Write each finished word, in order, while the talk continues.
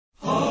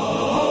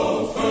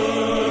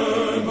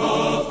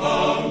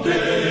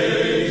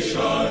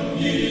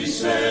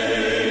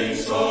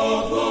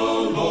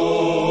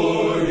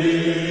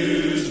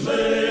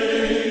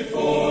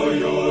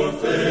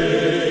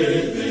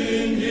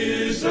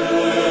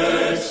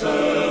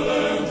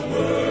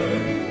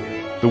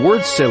The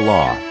word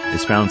Selah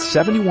is found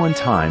 71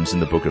 times in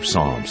the book of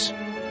Psalms.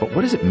 But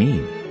what does it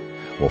mean?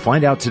 We'll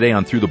find out today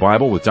on Through the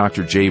Bible with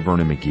Dr. J.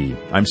 Vernon McGee.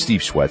 I'm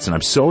Steve Schwetz, and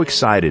I'm so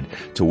excited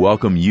to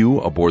welcome you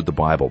aboard the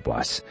Bible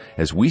bus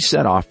as we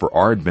set off for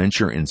our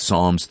adventure in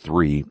Psalms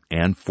 3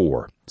 and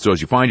 4. So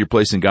as you find your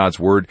place in God's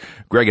Word,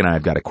 Greg and I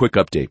have got a quick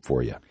update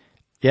for you.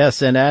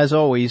 Yes, and as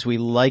always, we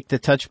like to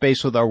touch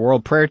base with our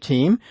World Prayer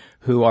Team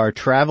who are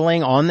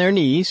traveling on their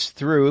knees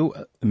through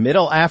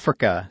Middle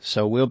Africa.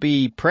 So we'll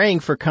be praying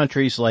for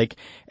countries like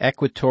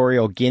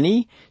Equatorial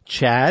Guinea,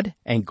 Chad,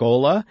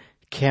 Angola,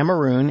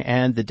 Cameroon,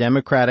 and the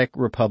Democratic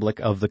Republic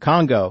of the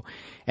Congo.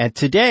 And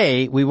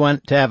today we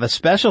want to have a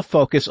special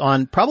focus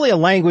on probably a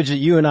language that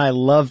you and I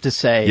love to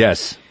say.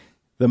 Yes.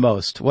 The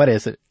most. What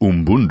is it?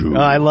 Umbundu. Oh,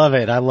 I love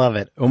it.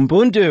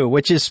 Umbundu,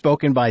 which is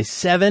spoken by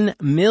 7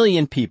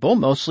 million people,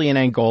 mostly in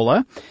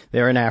Angola.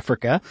 They're in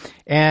Africa.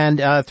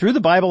 And Through the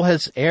Bible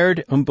has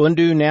aired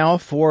Umbundu now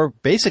for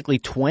basically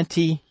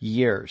 20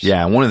 years.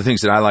 Yeah, and one of the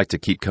things that I like to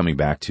keep coming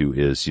back to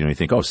is, you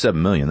think,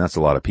 7 million, that's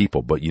a lot of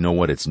people. But you know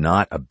what? It's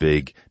not a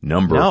big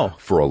number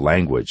for a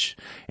language.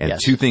 And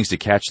two things to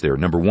catch there.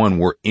 Number one,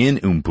 we're in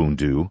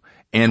Umbundu.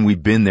 And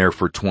we've been there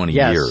for 20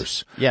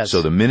 years. Yes.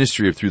 So the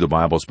ministry of Through the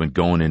Bible has been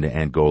going into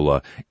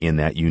Angola in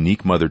that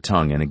unique mother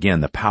tongue. And again,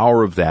 the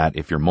power of that,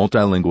 if you're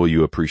multilingual,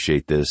 you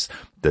appreciate this.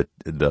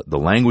 The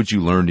language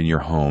you learned in your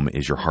home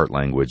is your heart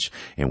language.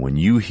 And when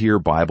you hear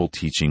Bible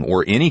teaching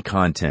or any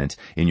content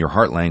in your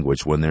heart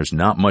language, when there's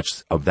not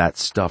much of that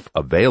stuff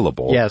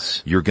available,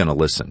 you're going to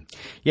listen.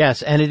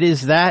 Yes, and it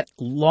is that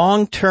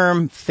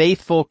long-term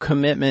faithful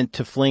commitment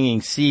to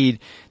flinging seed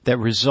that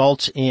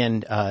results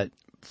in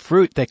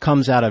fruit that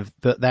comes out of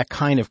that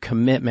kind of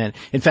commitment.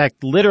 In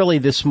fact, literally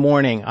this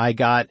morning, I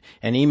got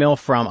an email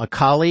from a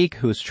colleague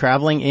who's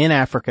traveling in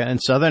Africa, in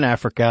southern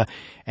Africa,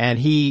 and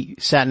he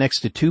sat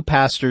next to two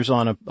pastors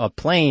on a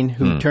plane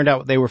who turned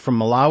out they were from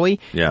Malawi.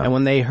 Yeah. And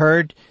when they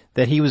heard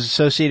that he was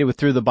associated with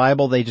Through the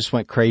Bible, they just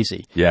went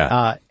crazy.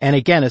 Yeah. And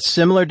again, a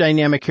similar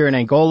dynamic here in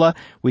Angola.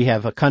 We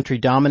have a country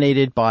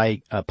dominated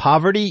by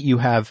poverty. You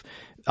have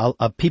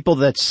people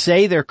that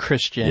say they're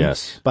Christian,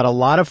 but a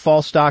lot of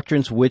false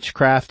doctrines,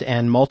 witchcraft,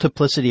 and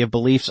multiplicity of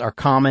beliefs are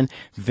common.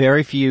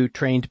 Very few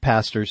trained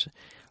pastors.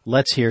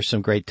 Let's hear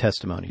some great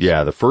testimonies.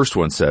 Yeah, the first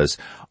one says,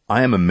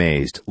 I am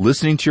amazed.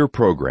 Listening to your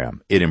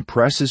program, it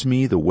impresses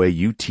me the way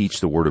you teach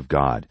the Word of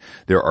God.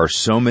 There are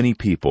so many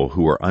people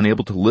who are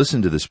unable to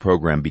listen to this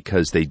program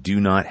because they do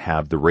not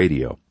have the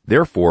radio.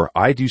 Therefore,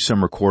 I do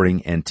some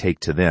recording and take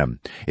to them.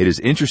 It is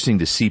interesting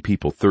to see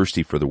people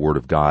thirsty for the Word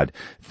of God.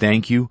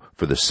 Thank you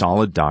for the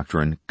solid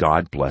doctrine.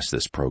 God bless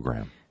this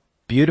program.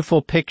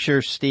 Beautiful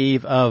picture,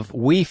 Steve, of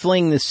we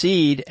fling the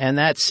seed, and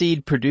that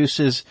seed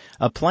produces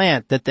a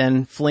plant that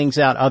then flings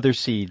out other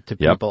seed to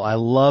people. Yep. I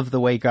love the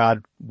way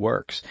God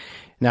works.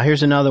 Now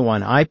here's another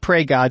one. I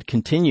pray God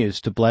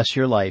continues to bless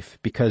your life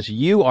because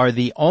you are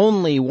the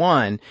only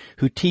one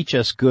who teach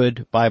us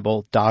good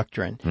Bible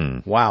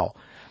doctrine. Wow.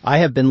 I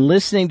have been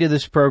listening to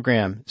this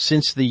program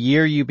since the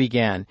year you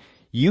began.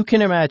 You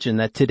can imagine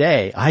that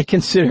today I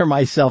consider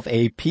myself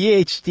a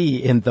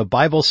PhD in the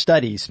Bible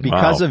studies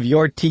because of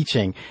your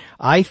teaching.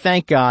 I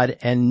thank God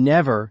and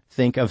never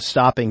think of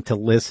stopping to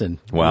listen.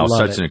 Wow,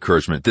 such an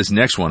encouragement. This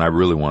next one I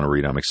really want to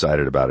read. I'm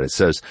excited about it. It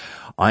says,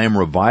 I am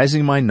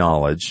revising my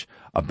knowledge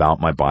about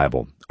my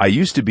Bible. I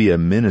used to be a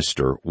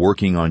minister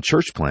working on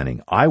church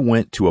planting. I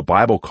went to a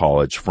Bible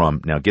college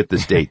from, now get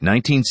this date,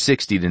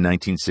 1960 to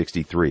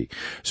 1963.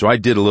 So I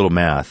did a little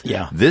math.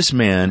 Yeah. This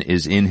man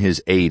is in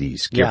his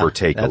 80s, give or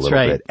take a little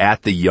bit,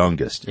 at the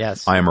youngest.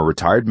 Yes. I am a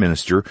retired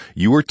minister.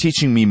 You are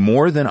teaching me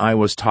more than I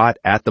was taught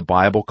at the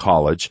Bible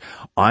college.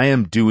 I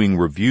am doing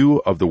review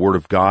of the Word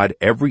of God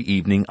every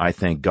evening. I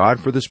thank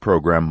God for this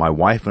program. My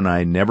wife and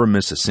I never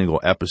miss a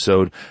single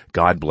episode.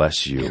 God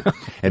bless you.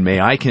 And may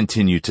I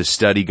continue to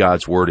study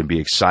God's Word and be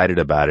excited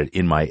about it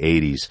in my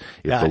 80s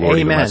if the Lord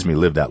even lets me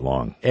live that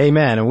long.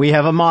 Amen. And we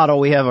have a model.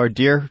 We have our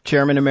dear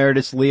Chairman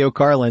Emeritus Leo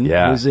Carlin,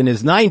 who's in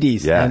his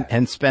 90s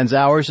and spends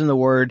hours in the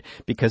Word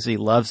because he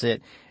loves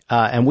it.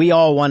 And we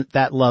all want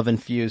that love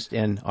infused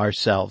in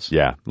ourselves.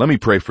 Yeah. Let me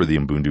pray for the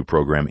Umbundu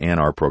program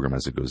and our program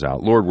as it goes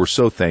out. Lord, we're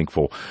so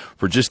thankful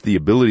for just the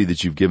ability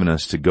that you've given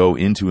us to go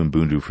into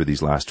Umbundu for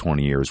these last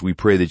 20 years. We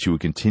pray that you would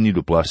continue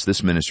to bless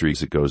this ministry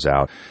as it goes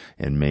out,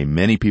 and may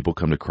many people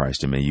come to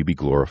Christ, and may you be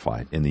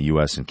glorified in the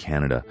U.S. and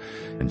Canada.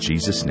 In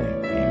Jesus' name,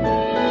 amen.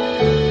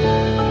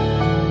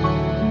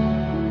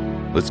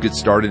 Let's get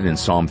started in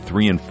Psalm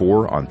 3 and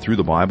 4 on Through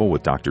the Bible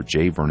with Dr.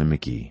 J. Vernon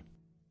McGee.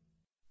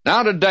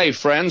 Now today,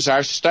 friends,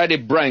 our study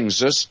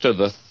brings us to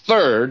the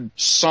third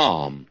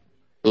psalm.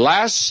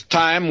 Last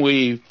time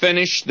we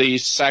finished the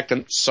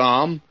second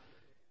psalm,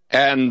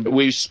 and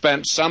we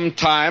spent some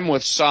time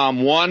with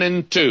Psalm 1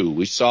 and 2.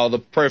 We saw the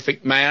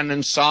perfect man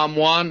in Psalm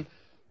 1,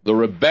 the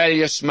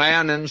rebellious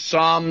man in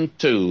Psalm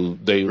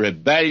 2, the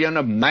rebellion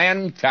of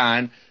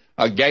mankind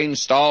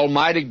against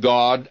Almighty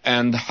God,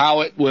 and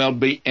how it will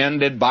be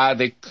ended by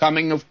the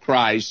coming of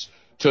Christ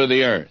to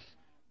the earth.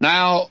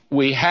 Now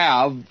we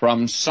have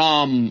from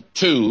Psalm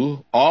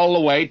 2 all the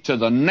way to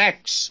the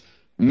next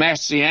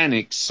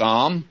Messianic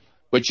psalm,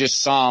 which is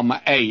Psalm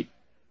 8,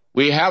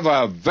 we have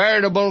a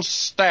veritable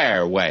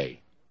stairway.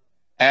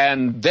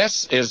 And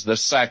this is the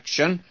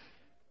section,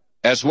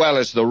 as well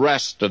as the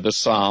rest of the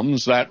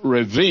Psalms, that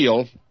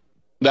reveal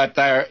that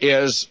there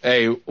is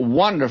a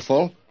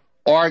wonderful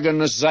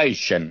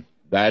organization.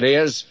 That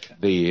is,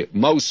 the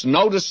most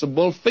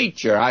noticeable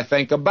feature, I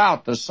think,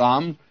 about the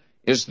Psalm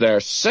is their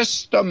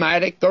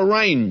systematic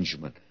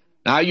arrangement.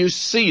 Now, you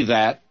see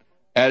that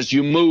as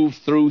you move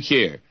through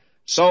here.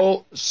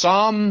 So,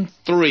 Psalm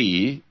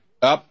 3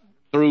 up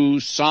through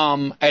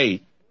Psalm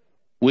 8,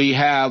 we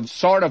have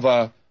sort of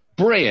a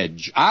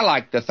bridge. I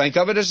like to think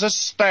of it as a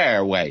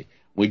stairway.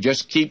 We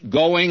just keep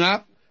going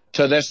up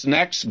to this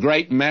next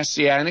great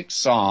messianic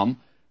psalm,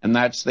 and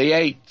that's the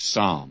 8th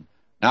psalm.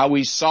 Now,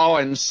 we saw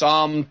in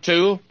Psalm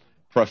 2,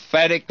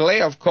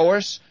 prophetically, of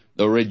course,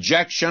 the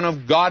rejection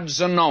of God's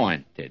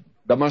anointed,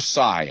 the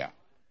Messiah.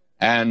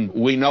 And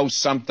we know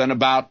something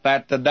about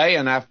that today,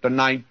 and after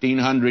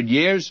 1900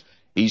 years,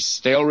 he's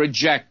still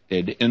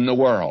rejected in the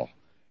world.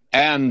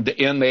 And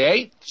in the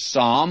 8th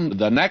psalm,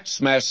 the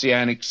next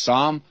messianic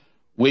psalm,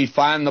 we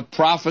find the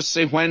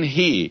prophecy when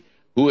he,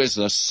 who is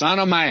the Son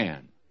of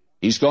Man,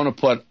 he's going to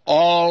put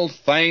all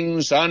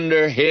things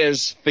under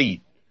his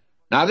feet.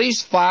 Now,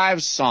 these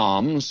 5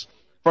 psalms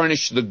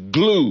furnish the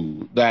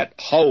glue that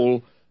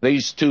hold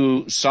these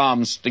 2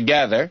 psalms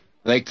together.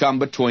 They come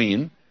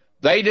between.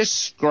 They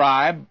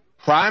describe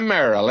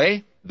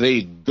primarily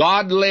the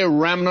godly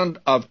remnant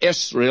of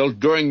Israel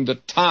during the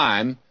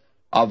time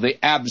of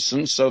the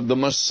absence of the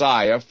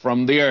Messiah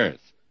from the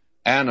earth,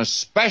 and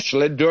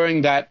especially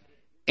during that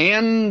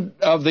end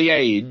of the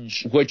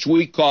age, which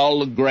we call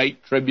the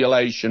Great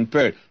Tribulation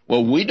period.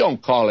 Well, we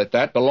don't call it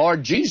that. The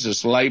Lord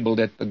Jesus labeled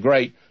it the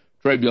Great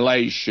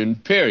Tribulation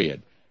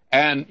period.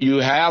 And you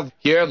have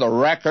here the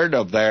record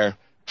of their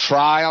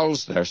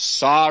trials, their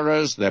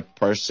sorrows, their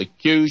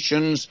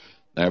persecutions,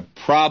 their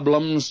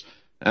problems,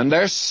 and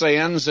their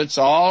sins. It's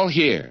all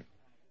here.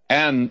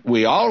 And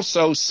we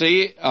also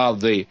see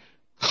of the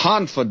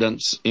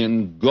confidence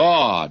in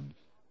God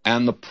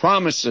and the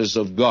promises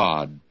of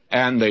God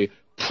and the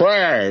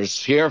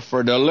prayers here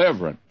for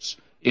deliverance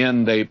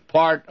in the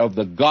part of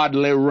the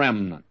godly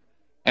remnant.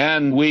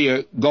 And we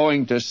are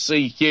going to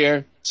see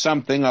here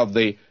something of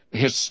the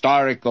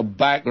historical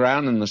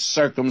background and the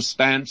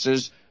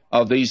circumstances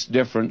of these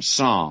different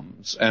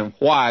psalms and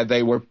why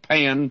they were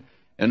penned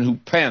and who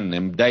penned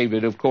them.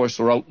 David, of course,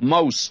 wrote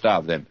most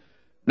of them.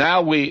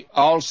 Now we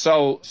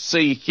also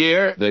see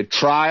here the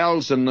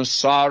trials and the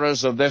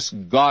sorrows of this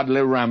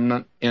godly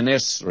remnant in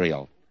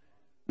Israel.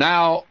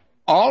 Now,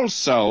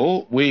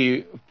 also,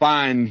 we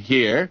find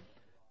here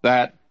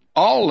that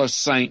all the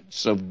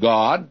saints of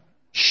God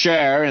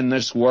share in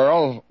this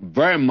world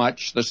very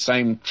much the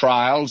same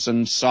trials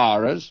and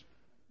sorrows.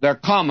 They're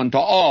common to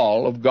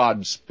all of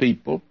God's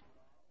people,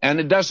 and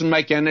it doesn't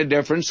make any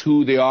difference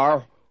who they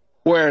are,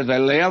 where they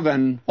live,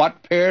 and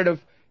what period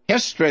of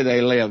history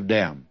they lived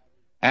in.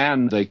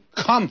 And the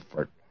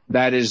comfort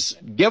that is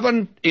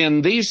given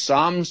in these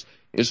Psalms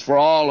is for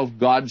all of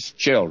God's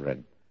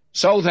children.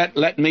 So that,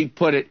 let me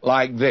put it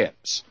like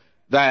this,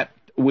 that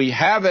we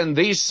have in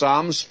these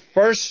Psalms,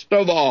 first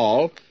of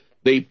all,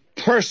 the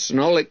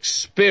personal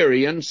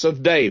experience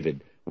of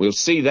David. We'll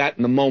see that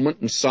in a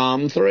moment in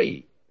Psalm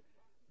 3.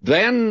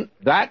 Then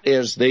that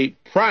is the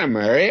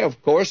primary,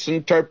 of course,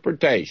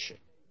 interpretation.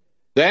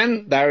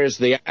 Then there is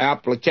the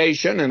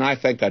application, and I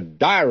think a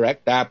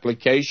direct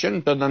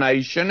application to the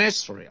nation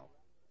Israel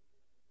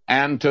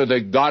and to the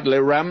godly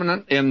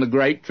remnant in the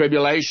Great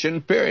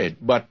Tribulation period.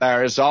 But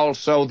there is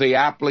also the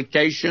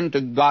application to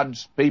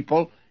God's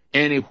people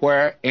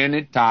anywhere,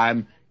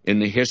 anytime in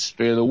the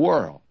history of the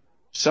world.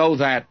 So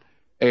that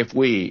if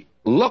we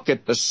look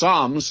at the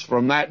Psalms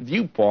from that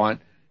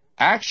viewpoint,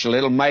 actually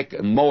it'll make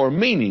it more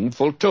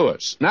meaningful to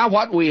us. Now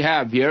what we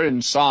have here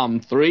in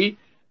Psalm 3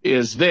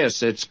 is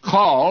this. It's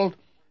called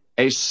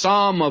a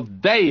Psalm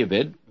of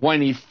David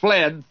when he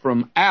fled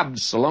from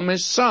Absalom,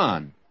 his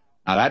son.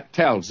 Now that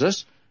tells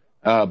us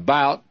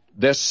about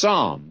this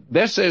psalm.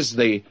 This is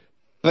the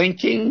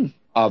thinking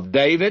of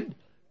David.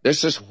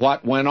 This is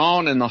what went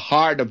on in the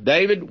heart of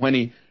David when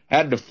he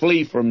had to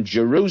flee from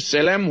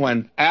Jerusalem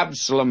when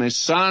Absalom, his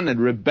son, had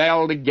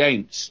rebelled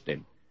against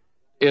him.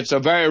 It's a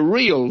very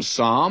real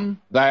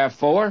psalm,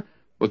 therefore,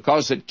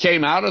 because it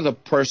came out of the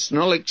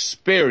personal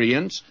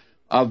experience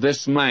of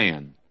this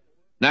man.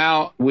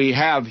 Now, we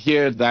have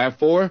here,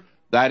 therefore,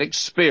 that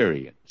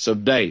experience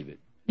of David.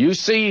 You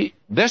see,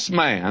 this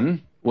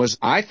man was,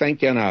 I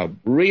think, in a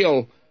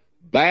real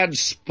bad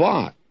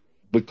spot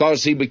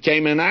because he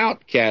became an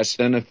outcast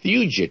and a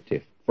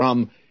fugitive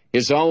from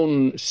his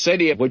own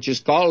city, which is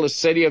called the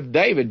city of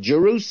David,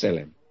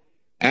 Jerusalem,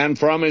 and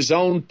from his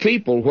own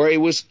people where he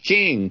was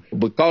king,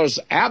 because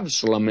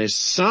Absalom, his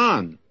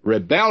son,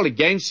 rebelled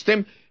against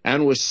him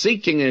and was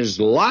seeking his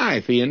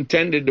life. He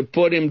intended to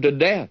put him to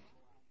death.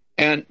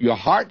 And your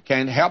heart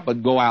can't help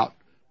but go out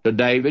to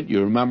David.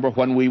 You remember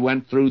when we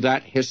went through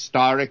that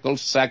historical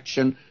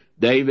section,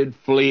 David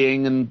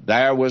fleeing, and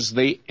there was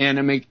the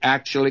enemy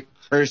actually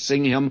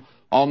cursing him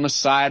on the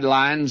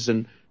sidelines,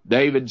 and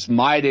David's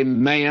mighty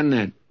men,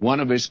 and one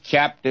of his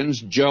captains,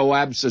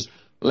 Joab, says,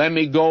 "Let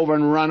me go over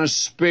and run a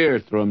spear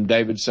through him."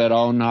 David said,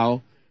 "Oh,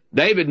 no."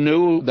 David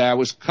knew there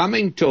was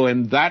coming to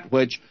him that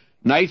which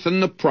Nathan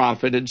the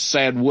prophet had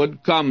said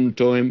would come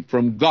to him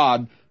from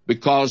God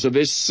because of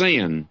his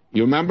sin.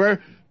 You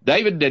remember?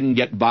 David didn't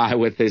get by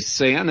with his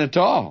sin at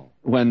all.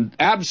 When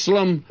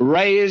Absalom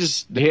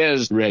raised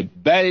his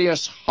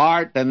rebellious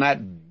heart and that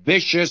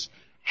vicious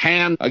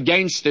hand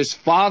against his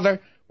father,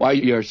 why,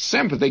 your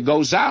sympathy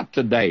goes out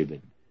to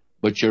David.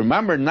 But you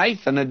remember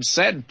Nathan had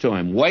said to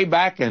him way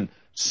back in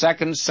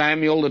 2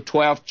 Samuel, the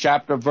 12th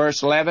chapter,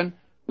 verse 11,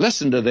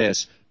 listen to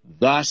this.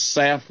 "Thus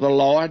saith the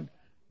Lord,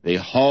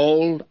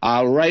 Behold,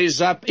 I'll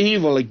raise up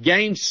evil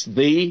against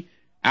thee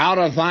out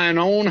of thine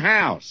own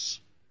house."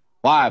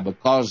 Why?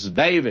 Because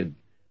David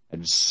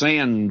had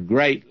sinned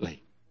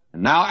greatly.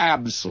 And now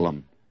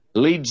Absalom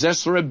leads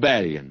this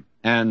rebellion.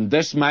 And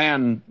this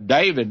man,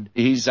 David,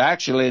 he's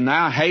actually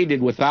now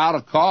hated without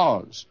a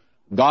cause.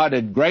 God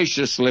had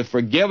graciously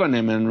forgiven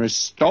him and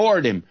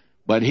restored him,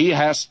 but he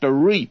has to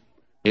reap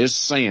his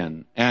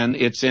sin. And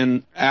it's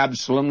in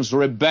Absalom's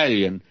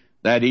rebellion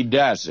that he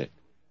does it.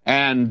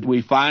 And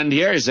we find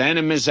here his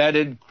enemies had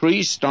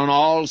increased on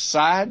all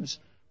sides,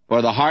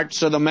 for the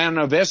hearts of the men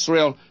of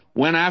Israel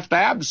went after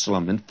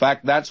Absalom. In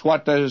fact, that's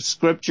what the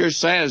Scripture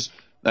says,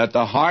 that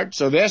the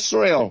hearts of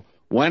Israel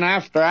went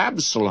after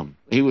Absalom.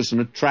 He was an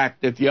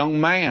attractive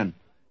young man.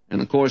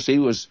 And, of course, he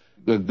was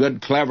a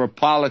good, clever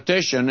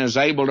politician, is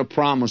able to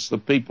promise the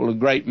people a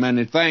great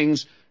many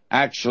things,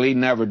 actually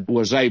never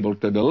was able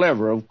to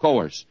deliver, of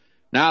course.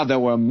 Now, there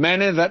were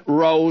many that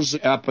rose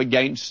up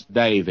against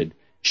David.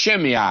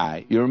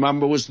 Shimei, you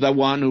remember, was the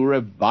one who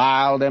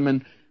reviled him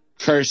and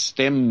cursed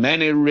him.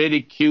 Many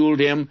ridiculed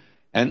him,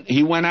 and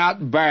he went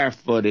out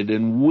barefooted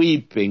and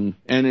weeping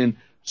and in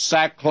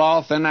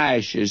sackcloth and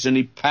ashes, and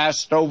he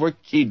passed over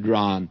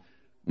Kidron.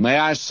 May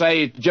I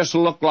say, it just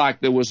looked like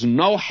there was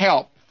no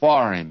help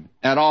for him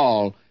at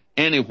all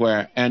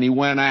anywhere, and he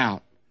went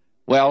out.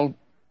 Well,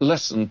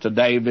 listen to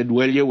David,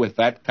 will you, with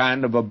that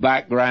kind of a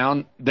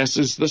background. This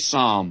is the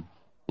psalm.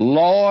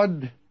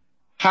 "Lord,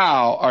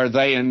 how are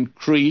they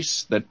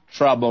increased that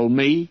trouble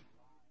me?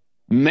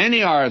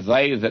 Many are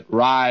they that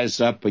rise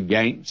up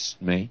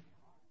against me."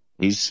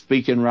 He's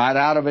speaking right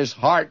out of his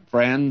heart,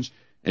 friends,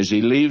 as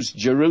he leaves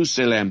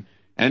Jerusalem.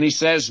 And he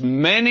says,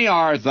 "Many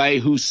are they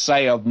who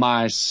say of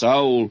my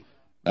soul,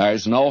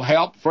 there's no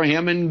help for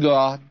him in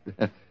God."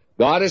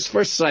 God has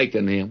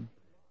forsaken him,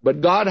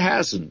 but God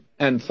hasn't.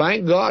 And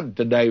thank God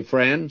today,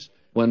 friends,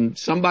 when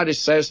somebody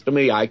says to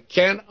me, "I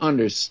can't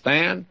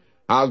understand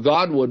how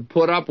God would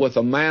put up with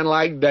a man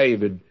like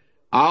David,"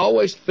 I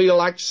always feel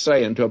like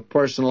saying to a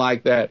person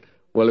like that,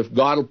 well, if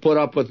God will put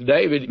up with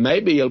David,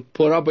 maybe he'll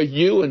put up with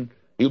you and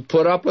he'll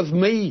put up with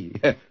me.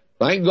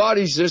 Thank God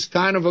he's this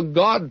kind of a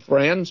God,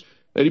 friends,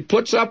 that he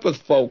puts up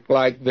with folk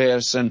like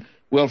this and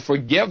will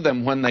forgive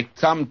them when they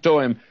come to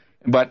him.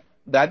 But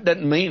that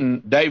didn't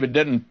mean David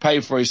didn't pay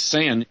for his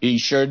sin. He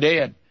sure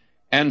did.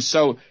 And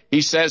so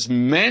he says,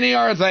 "Many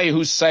are they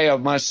who say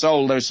of my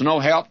soul, there's no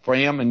help for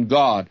him in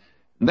God."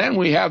 Then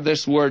we have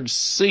this word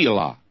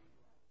Selah.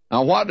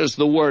 Now, what does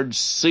the word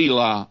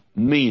Selah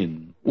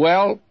mean?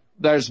 Well,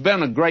 there's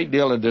been a great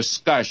deal of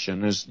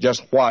discussion as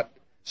just what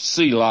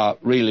Selah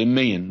really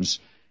means.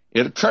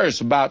 It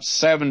occurs about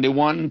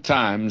 71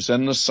 times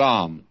in the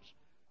Psalms.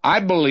 I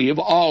believe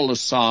all the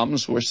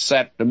Psalms were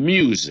set to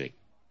music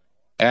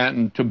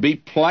and to be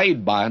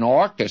played by an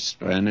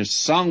orchestra and is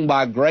sung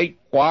by a great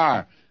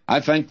choir.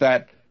 I think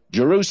that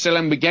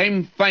Jerusalem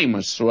became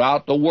famous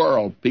throughout the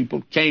world.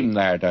 People came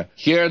there to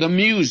hear the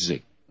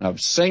music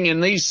of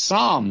singing these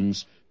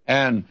psalms,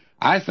 and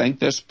I think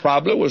this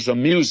probably was a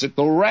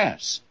musical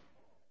rest.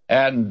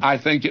 And I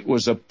think it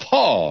was a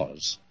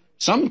pause,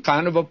 some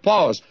kind of a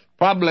pause,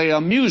 probably a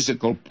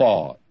musical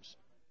pause.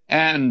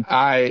 And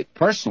I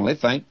personally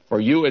think for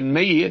you and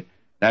me,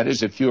 that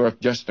is, if you're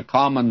just a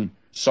common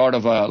sort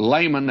of a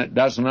layman that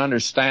doesn't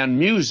understand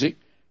music,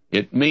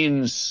 it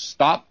means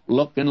stop,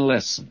 look, and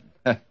listen.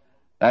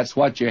 That's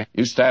what you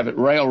used to have at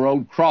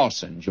railroad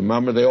crossings. You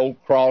remember the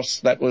old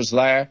cross that was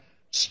there?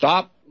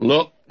 Stop,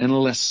 look, and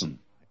listen.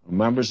 I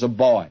remember as a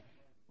boy,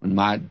 when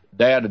my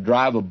dad would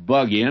drive a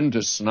buggy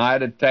into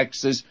Snyder,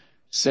 Texas,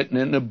 sitting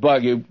in the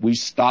buggy, we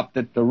stopped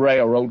at the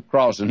railroad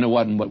crossing. There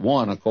wasn't but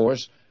one, of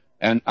course,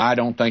 and I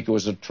don't think there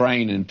was a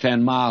train in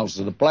 10 miles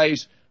to the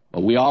place,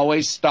 but we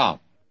always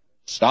stopped.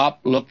 Stop,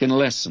 look, and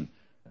listen.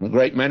 And a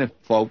great many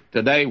folk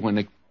today, when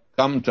they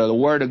come to the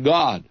Word of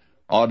God,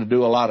 ought to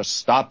do a lot of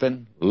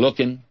stopping,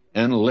 looking,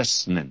 and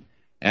listening.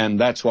 And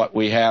that's what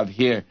we have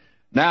here.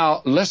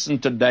 Now, listen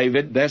to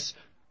David. This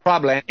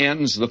probably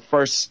ends the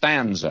first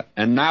stanza.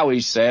 And now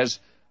he says,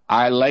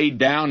 "I lay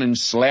down and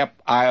slept,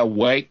 I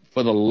awake,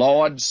 for the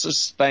Lord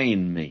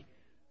sustained me."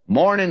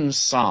 Morning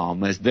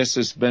Psalm, as this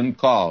has been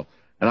called.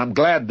 And I'm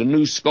glad the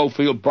New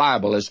Schofield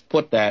Bible has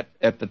put that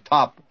at the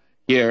top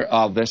here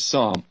of this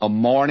psalm, a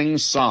morning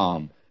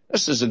psalm.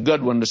 This is a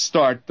good one to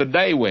start the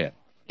day with.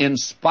 In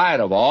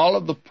spite of all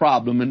of the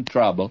problem and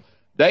trouble,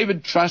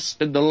 David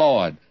trusted the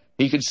Lord.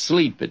 he could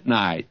sleep at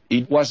night.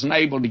 He wasn't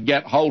able to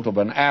get hold of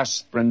an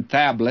aspirin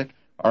tablet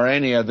or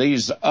any of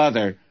these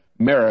other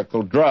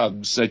miracle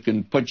drugs that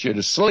can put you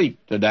to sleep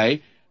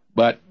today,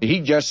 but he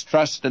just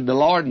trusted the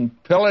Lord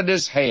and pillowed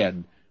his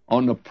head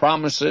on the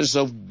promises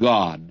of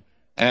God,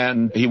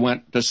 and he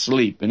went to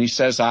sleep. And he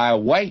says, I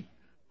awake,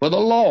 for the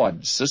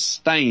Lord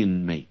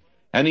sustained me.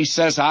 And he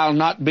says, I'll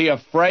not be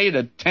afraid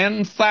of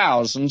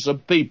 10,000s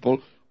of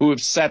people who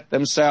have set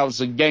themselves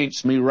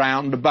against me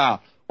round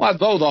about. Why,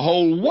 though the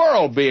whole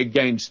world be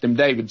against him,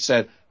 David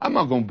said, I'm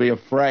not going to be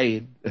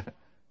afraid.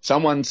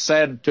 Someone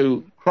said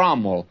to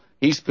Cromwell,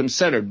 he's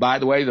considered, by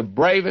the way, the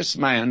bravest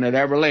man that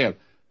ever lived.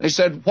 They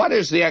said, what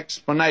is the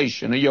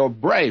explanation of your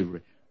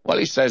bravery? Well,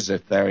 he says,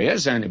 if there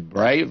is any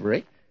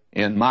bravery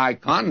in my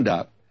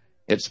conduct,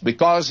 it's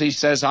because, he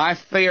says, I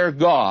fear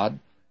God,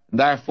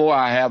 therefore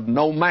I have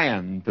no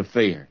man to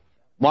fear.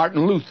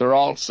 Martin Luther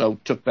also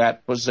took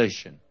that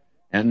position.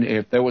 And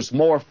if there was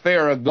more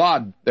fear of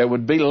God, there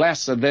would be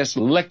less of this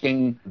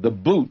licking the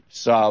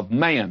boots of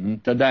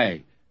men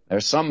today.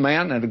 There's some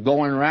men that are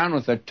going around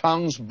with their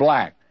tongues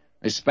black.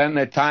 They spend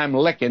their time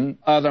licking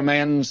other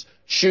men's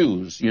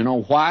shoes. You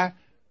know why?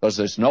 Because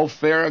there's no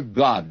fear of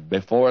God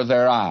before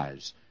their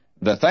eyes.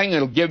 The thing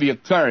that'll give you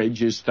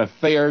courage is to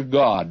fear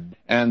God,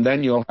 and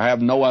then you'll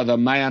have no other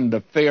man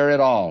to fear at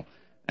all.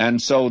 And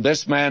so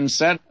this man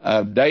said,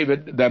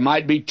 David, there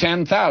might be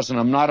 10,000.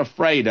 I'm not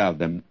afraid of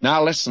them.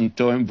 Now listen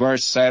to him,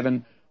 verse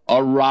 7.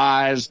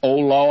 Arise, O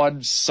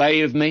Lord,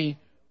 save me.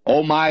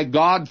 O my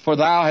God, for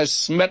thou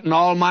hast smitten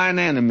all mine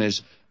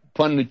enemies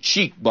upon the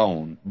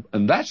cheekbone.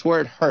 And that's where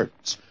it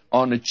hurts,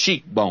 on the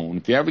cheekbone.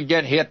 If you ever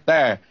get hit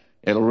there,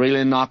 it'll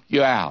really knock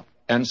you out.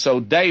 And so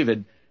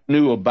David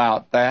knew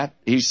about that.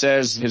 He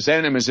says his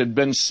enemies had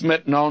been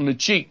smitten on the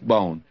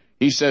cheekbone.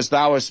 He says,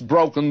 thou hast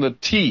broken the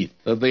teeth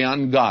of the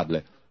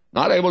ungodly.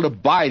 Not able to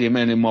bite him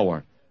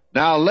anymore.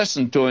 Now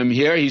listen to him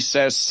here. He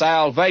says,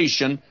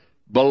 salvation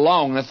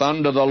belongeth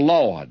unto the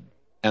Lord.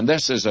 And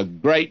this is a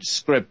great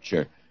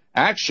scripture.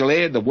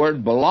 Actually, the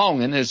word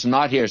belonging is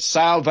not here.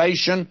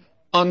 Salvation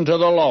unto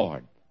the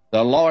Lord.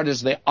 The Lord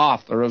is the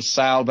author of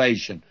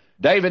salvation.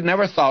 David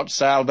never thought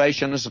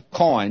salvation was a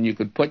coin you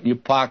could put in your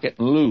pocket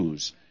and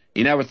lose.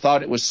 He never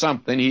thought it was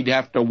something he'd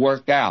have to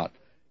work out.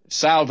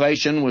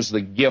 Salvation was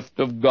the gift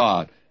of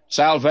God.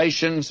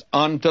 Salvation's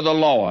unto the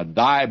Lord.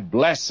 Thy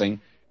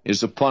blessing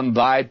is upon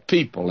thy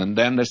people. And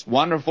then this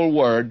wonderful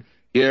word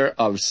here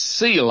of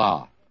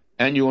Selah.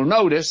 And you'll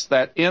notice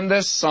that in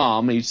this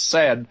psalm he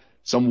said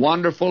some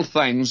wonderful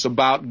things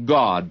about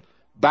God.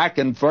 Back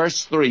in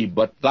verse 3,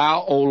 but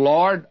thou, O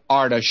Lord,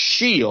 art a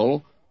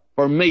shield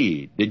for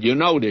me. Did you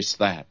notice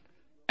that?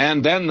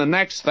 And then the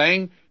next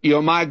thing,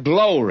 you're my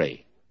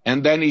glory.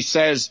 And then he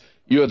says,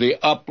 you're the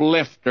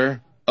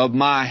uplifter of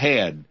my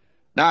head.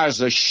 Now,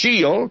 as a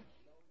shield,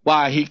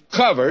 why, he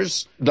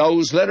covers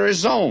those that are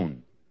his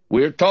own.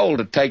 We're told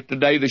to take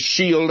today the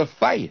shield of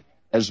faith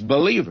as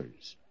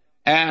believers.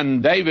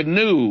 And David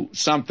knew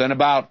something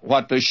about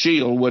what the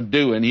shield would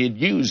do, and he'd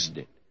used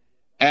it.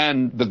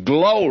 And the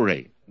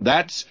glory,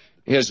 that's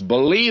his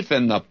belief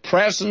in the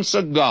presence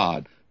of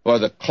God. For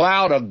the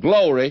cloud of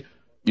glory,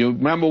 you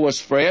remember, was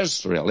for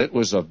Israel. It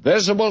was a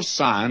visible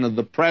sign of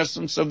the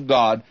presence of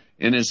God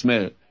in his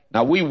midst.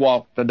 Now, we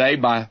walk today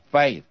by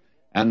faith,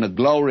 and the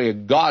glory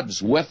of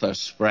God's with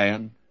us,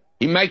 friend.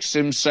 He makes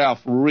himself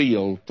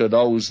real to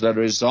those that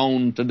are his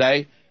own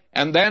today.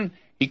 And then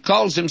he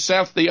calls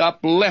himself the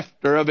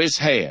uplifter of his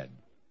head.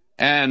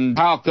 And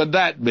how could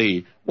that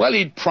be? Well,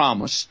 he'd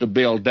promised to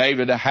build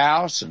David a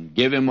house and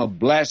give him a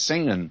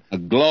blessing and a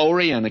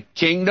glory and a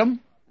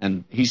kingdom.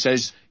 And he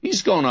says,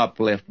 he's going to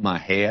uplift my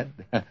head.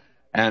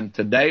 And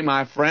today,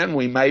 my friend,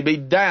 we may be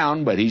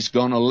down, but he's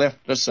going to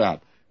lift us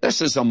up.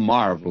 This is a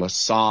marvelous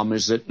psalm,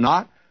 is it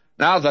not?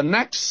 Now, the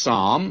next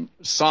psalm,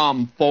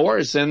 Psalm 4,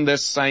 is in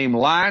this same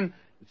line.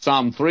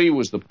 Psalm 3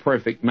 was the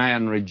perfect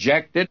man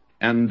rejected.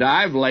 And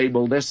I've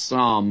labeled this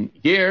psalm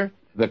here,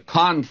 the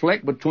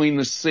conflict between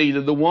the seed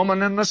of the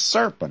woman and the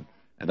serpent.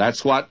 And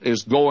that's what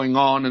is going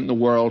on in the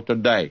world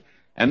today.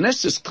 And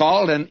this is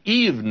called an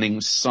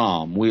evening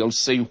psalm. We'll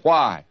see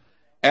why.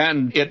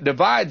 And it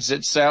divides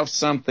itself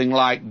something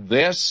like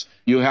this.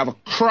 You have a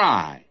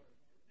cry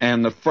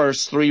in the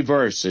first 3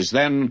 verses,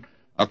 then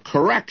a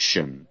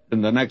correction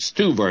in the next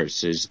 2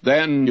 verses.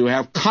 Then you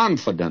have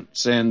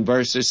confidence in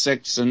verses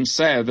 6 and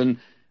 7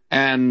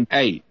 and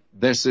 8.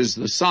 This is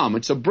the psalm.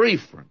 It's a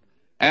brief one.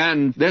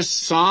 And this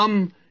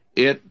psalm,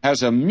 it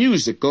has a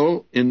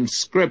musical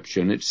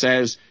inscription. It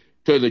says,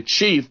 to the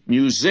chief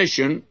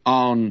musician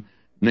on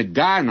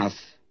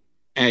Neginoth,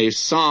 a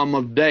psalm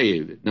of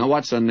David. Now,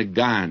 what's a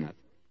Neginoth?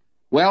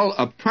 Well,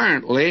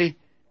 apparently,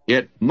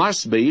 it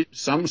must be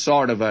some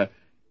sort of a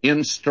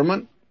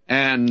instrument,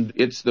 and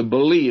it's the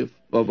belief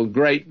of a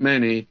great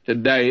many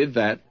today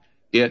that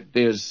it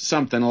is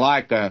something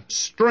like a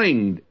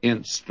stringed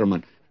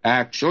instrument.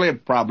 Actually,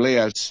 probably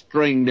a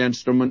stringed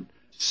instrument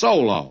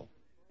solo.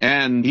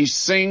 And he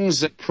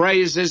sings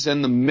praises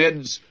in the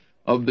midst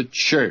of the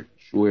church,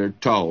 we're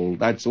told.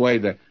 That's the way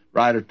the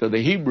writer to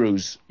the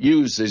Hebrews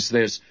uses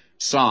this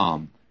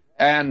psalm.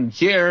 And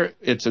here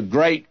it's a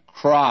great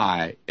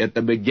cry at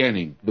the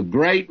beginning. The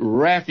great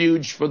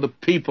refuge for the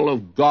people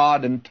of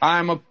God in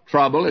time of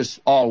trouble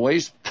is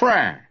always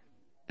prayer.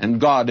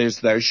 And God is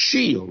their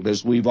shield,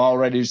 as we've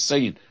already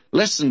seen.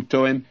 Listen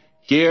to him.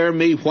 Hear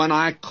me when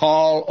I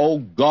call, O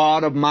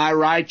God of my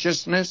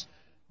righteousness.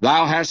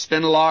 Thou hast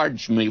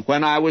enlarged me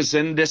when I was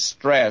in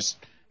distress.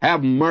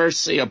 Have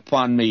mercy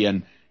upon me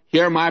and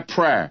hear my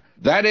prayer.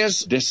 That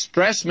is,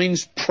 distress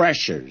means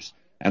pressures,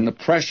 and the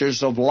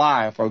pressures of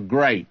life are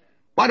great.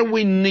 What do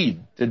we need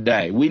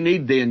today? We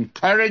need the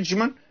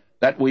encouragement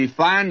that we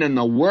find in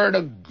the Word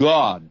of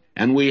God,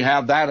 and we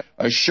have that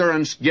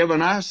assurance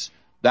given us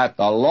that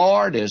the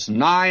Lord is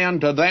nigh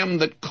unto them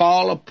that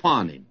call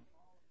upon him,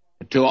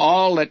 to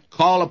all that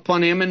call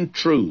upon him in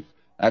truth.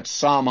 That's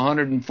Psalm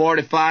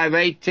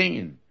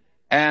 145:18.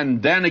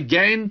 And then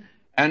again,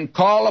 and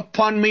call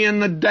upon me in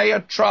the day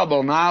of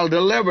trouble, and I'll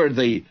deliver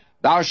thee.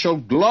 Thou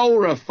shalt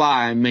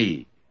glorify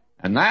me.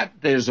 And that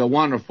is a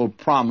wonderful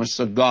promise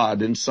of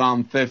God in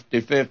Psalm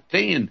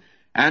 50:15.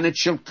 And it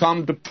shall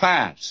come to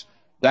pass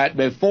that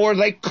before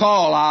they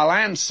call, I'll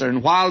answer,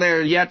 and while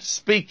they're yet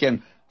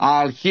speaking,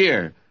 I'll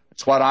hear.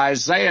 That's what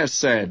Isaiah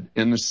said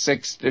in the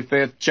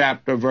 65th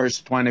chapter,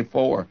 verse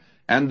 24.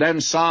 And then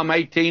Psalm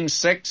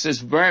 18:6 is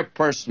very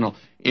personal.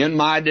 In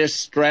my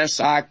distress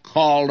I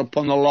called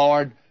upon the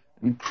Lord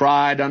and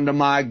cried unto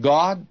my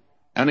God.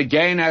 And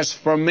again, as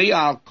for me,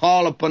 I'll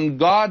call upon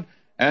God,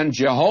 and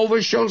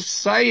Jehovah shall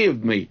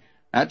save me.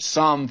 That's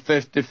Psalm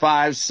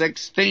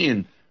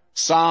 55:16.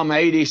 Psalm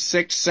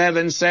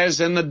 86:7 says,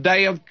 in the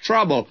day of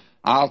trouble,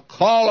 I'll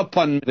call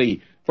upon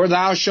thee, for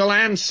thou shalt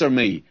answer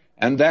me.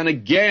 And then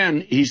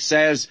again, he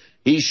says,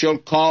 he shall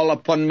call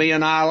upon me,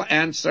 and I'll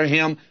answer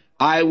him.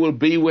 I will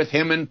be with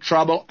him in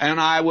trouble, and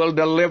I will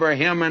deliver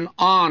him and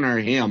honor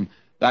him.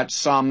 That's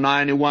Psalm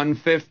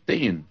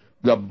 91:15.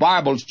 The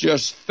Bible's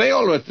just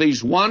filled with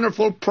these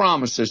wonderful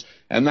promises,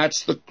 and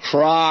that's the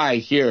cry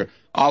here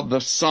of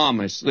the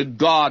psalmist, that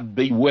God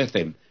be with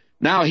him.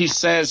 Now he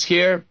says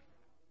here,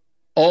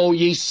 O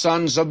ye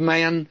sons of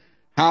men,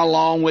 how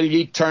long will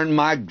ye turn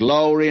my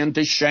glory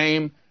into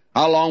shame?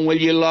 How long will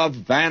ye love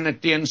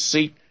vanity and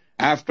seek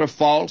after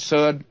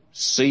falsehood?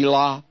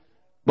 Selah.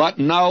 But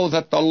know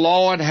that the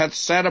Lord hath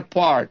set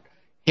apart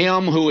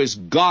him who is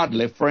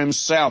godly for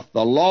himself.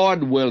 The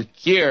Lord will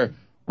hear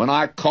when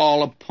I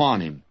call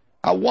upon him.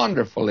 How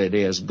wonderful it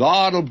is.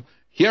 God will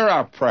hear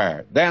our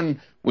prayer.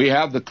 Then we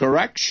have the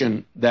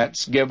correction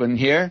that's given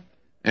here,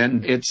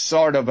 and it's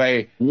sort of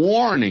a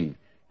warning.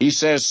 He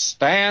says,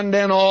 stand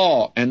in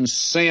awe and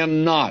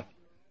sin not.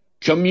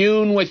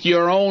 Commune with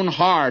your own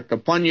heart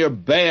upon your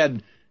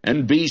bed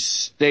and be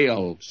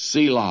still.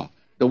 Selah.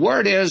 The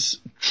word is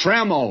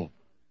tremble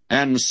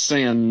and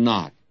sin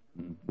not.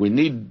 We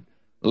need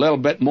a little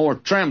bit more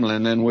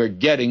trembling than we're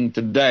getting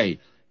today.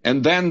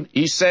 And then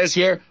he says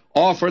here,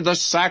 offer the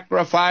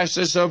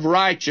sacrifices of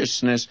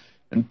righteousness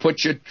and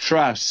put your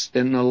trust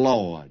in the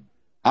Lord.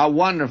 How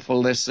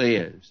wonderful this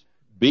is.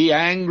 Be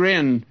angry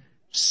and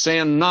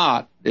sin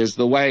not is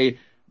the way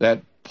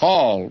that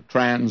Paul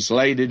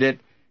translated it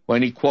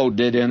when he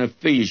quoted in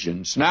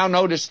Ephesians. Now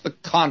notice the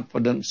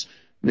confidence,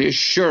 the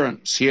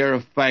assurance here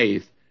of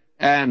faith.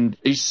 And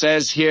he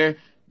says here,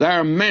 there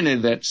are many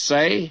that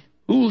say,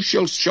 who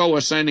shall show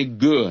us any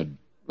good?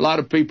 A lot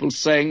of people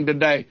saying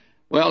today,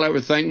 well,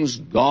 everything's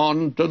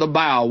gone to the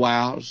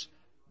bow-wows.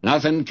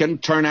 Nothing can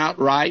turn out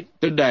right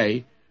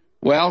today.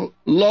 Well,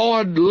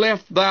 Lord,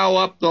 lift thou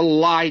up the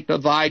light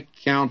of thy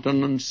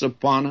countenance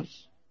upon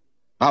us.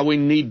 How we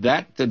need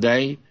that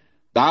today.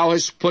 Thou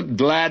hast put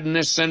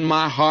gladness in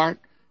my heart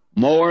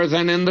more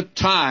than in the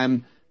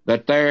time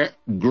that their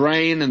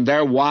grain and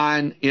their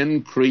wine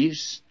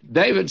increased.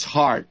 David's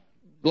heart,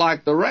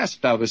 like the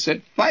rest of us,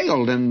 it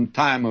failed in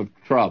time of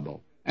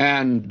trouble.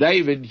 And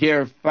David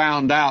here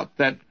found out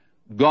that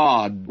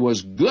God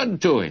was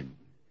good to him.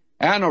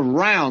 And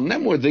around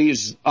them were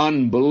these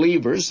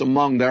unbelievers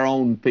among their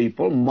own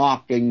people,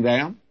 mocking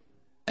them.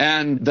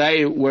 And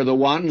they were the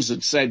ones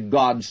that said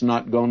God's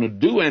not going to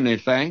do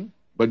anything.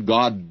 But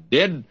God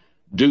did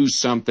do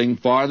something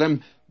for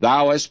them.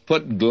 Thou hast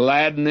put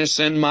gladness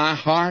in my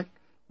heart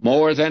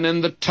more than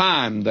in the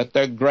time that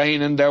their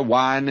grain and their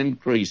wine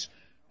increase.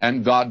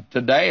 And God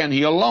today, and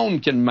he alone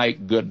can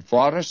make good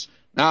for us.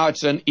 Now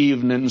it's an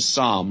evening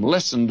psalm.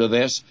 Listen to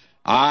this.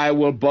 I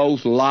will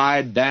both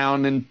lie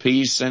down in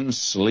peace and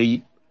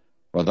sleep,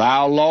 for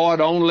thou, Lord,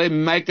 only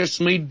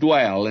makest me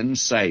dwell in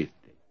safety.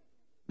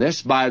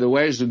 This, by the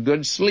way, is a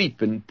good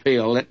sleeping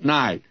pill at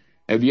night.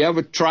 Have you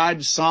ever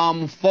tried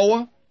Psalm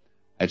 4?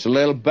 It's a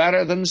little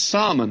better than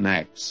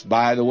Somanex,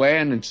 by the way,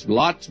 and it's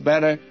lots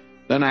better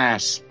than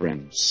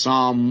aspirin.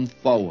 Psalm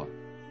 4.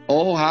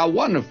 Oh, how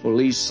wonderful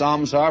these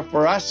Psalms are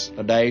for us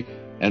today,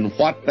 and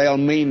what they'll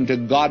mean to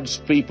God's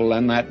people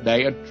in that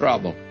day of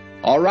trouble.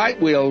 All right,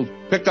 we'll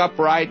pick up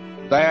right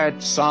there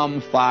at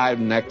Psalm 5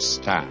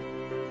 next time.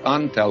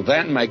 Until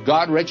then, may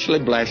God richly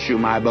bless you,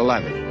 my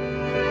beloved.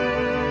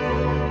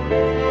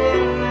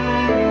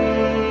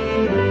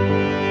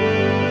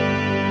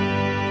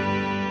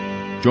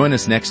 Join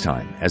us next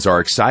time as our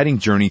exciting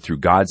journey through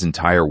God's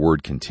entire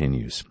Word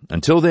continues.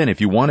 Until then,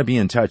 if you want to be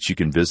in touch, you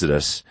can visit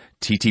us.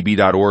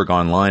 ttb.org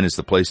online is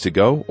the place to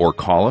go, or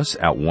call us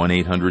at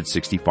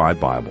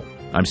 1-800-65-BIBLE.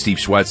 I'm Steve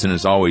Schwetson.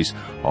 As always,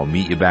 I'll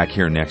meet you back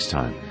here next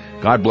time.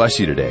 God bless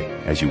you today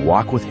as you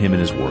walk with Him in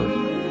His Word.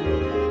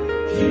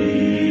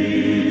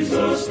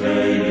 Jesus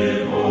made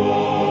it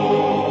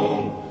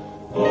home.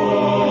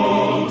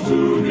 All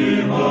to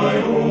Him I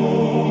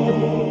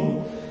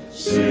owe.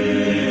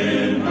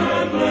 Sin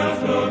had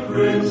left a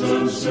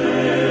crimson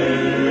stain.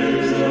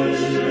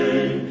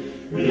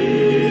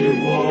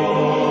 He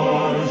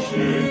washed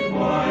it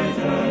white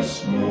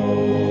as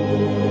snow.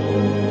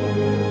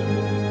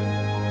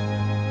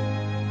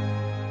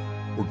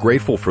 We're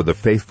grateful for the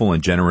faithful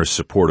and generous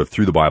support of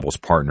Through the Bible's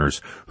partners,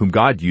 whom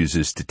God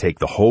uses to take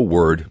the whole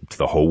Word to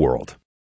the whole world.